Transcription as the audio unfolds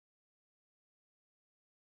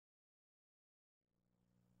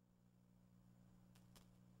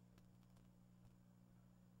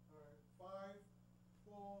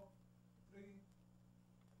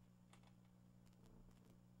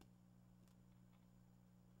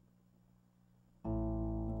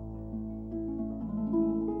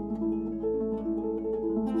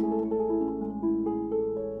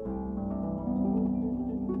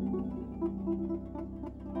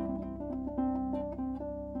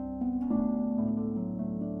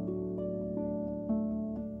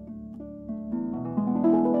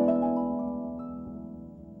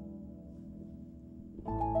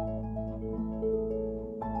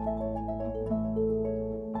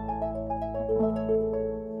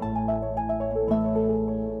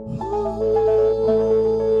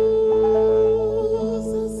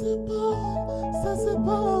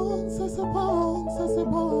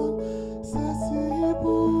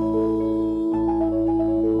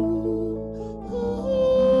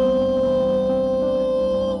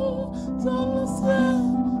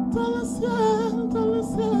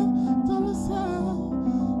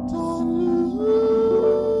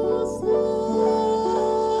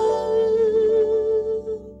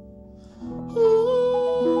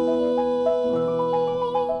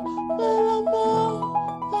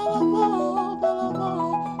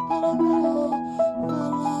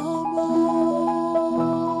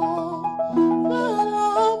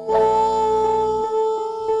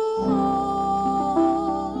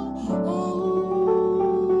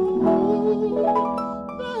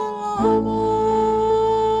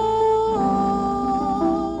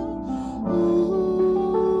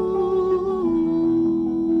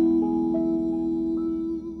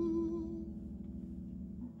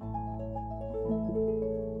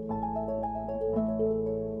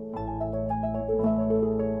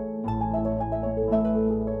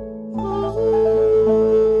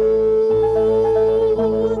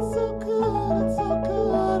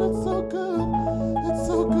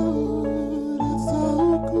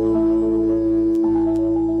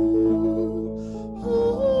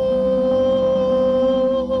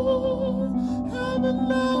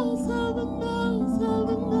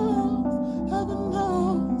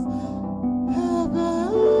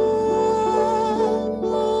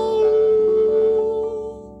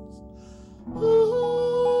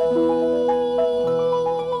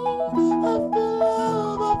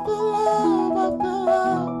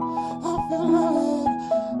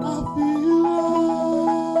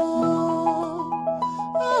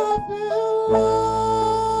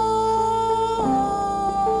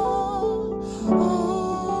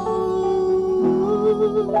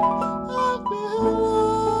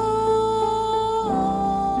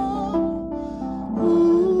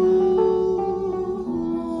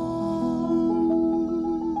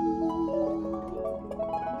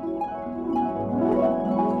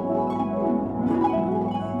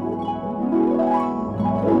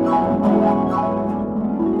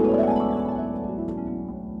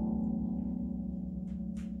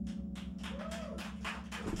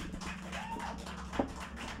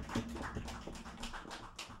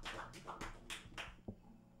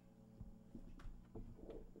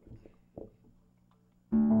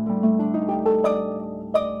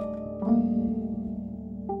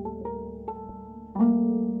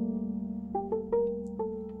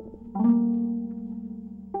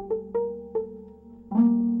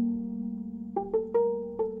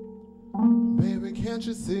Can't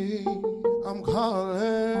you see I'm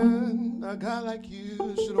calling? A guy like you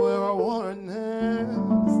should wear a warning.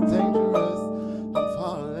 It's dangerous, I'm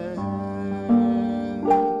falling.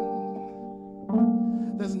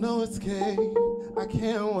 There's no escape, I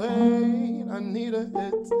can't wait. I need a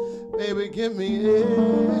hit, baby give me it.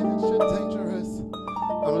 You're dangerous,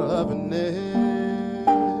 I'm loving it.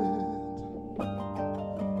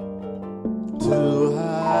 Too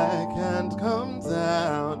high, can't come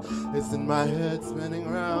down. It's in my head spinning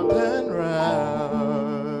round and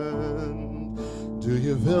round. Do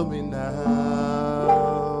you feel me now?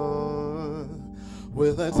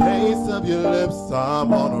 With a taste of your lips,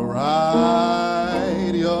 I'm on a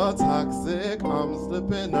ride. You're toxic, I'm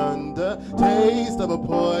slipping under. Taste of a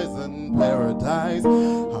poison paradise.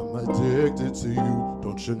 I'm addicted to you,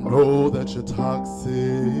 don't you know that you're toxic?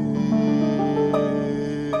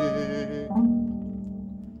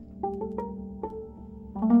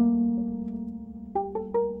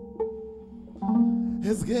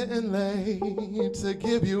 It's getting late to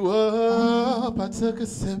give you up. I took a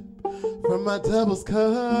sip from my devil's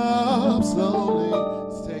cup. Slowly,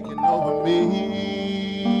 it's taking over me.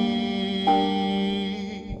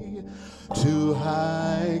 Too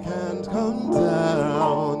high, can't come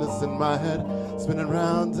down. It's in my head, spinning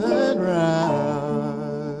round and round.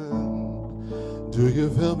 Do you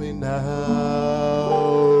feel me now?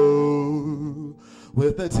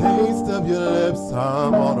 With the taste of your lips,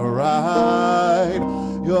 I'm on a ride.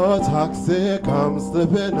 You're toxic, I'm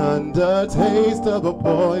slipping under. Taste of a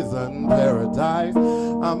poison paradise.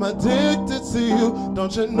 I'm addicted to you,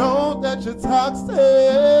 don't you know that you're toxic?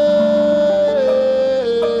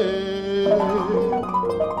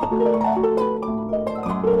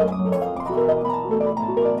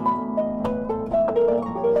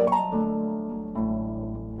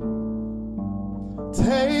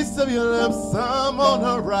 Taste of your lips, I'm on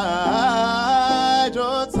a ride.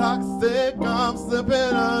 You're toxic, I'm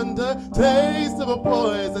slipping under. Taste of a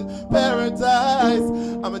poison paradise.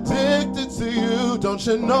 addicted to you. Don't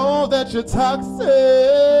you know that you're toxic?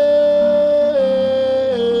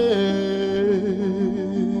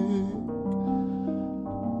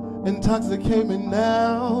 Intoxicate me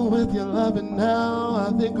now with your loving now.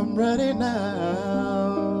 I think I'm ready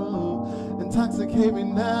now. Intoxicate me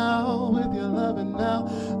now with your loving now.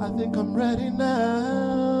 I think I'm ready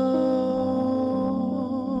now.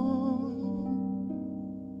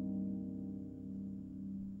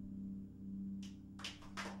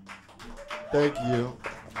 Thank you.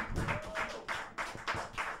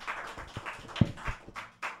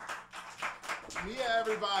 Mia,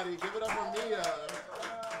 everybody, give it up for Mia.